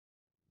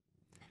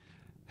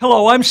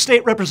Hello, I'm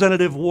State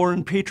Representative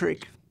Warren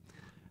Petryk.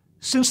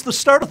 Since the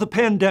start of the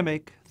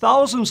pandemic,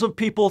 thousands of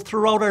people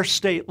throughout our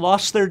state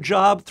lost their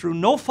job through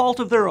no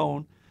fault of their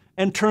own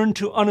and turned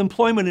to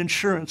unemployment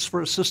insurance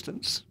for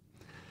assistance.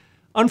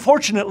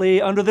 Unfortunately,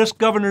 under this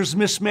governor's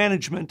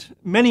mismanagement,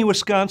 many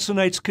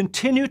Wisconsinites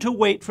continue to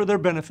wait for their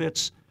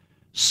benefits,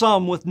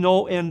 some with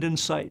no end in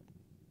sight.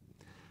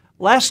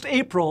 Last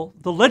April,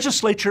 the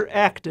legislature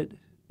acted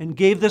and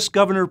gave this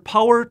governor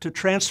power to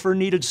transfer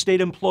needed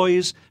state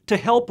employees to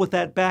help with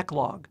that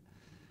backlog.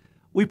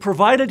 We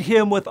provided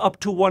him with up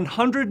to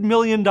 $100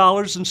 million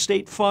in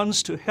state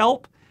funds to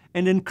help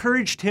and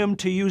encouraged him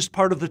to use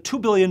part of the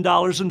 $2 billion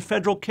in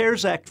federal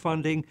CARES Act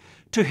funding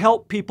to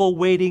help people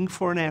waiting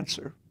for an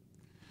answer.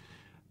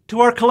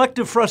 To our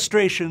collective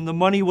frustration, the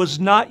money was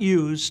not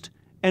used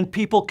and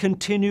people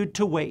continued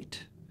to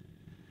wait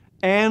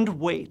and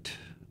wait,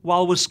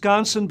 while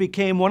Wisconsin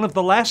became one of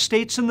the last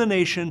states in the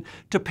nation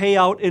to pay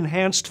out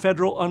enhanced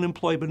federal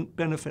unemployment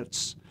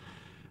benefits.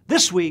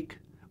 This week,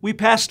 we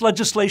passed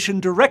legislation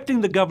directing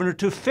the governor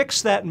to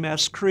fix that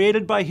mess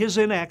created by his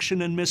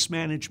inaction and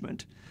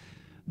mismanagement.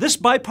 This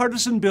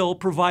bipartisan bill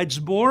provides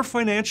more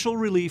financial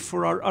relief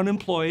for our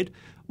unemployed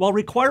while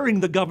requiring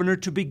the governor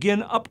to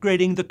begin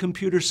upgrading the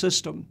computer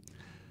system,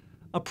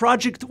 a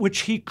project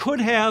which he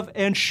could have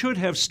and should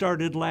have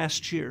started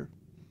last year.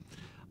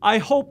 I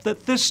hope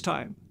that this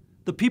time,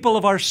 the people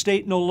of our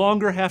state no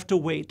longer have to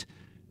wait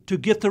to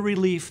get the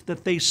relief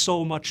that they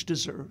so much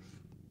deserve.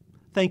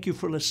 Thank you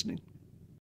for listening.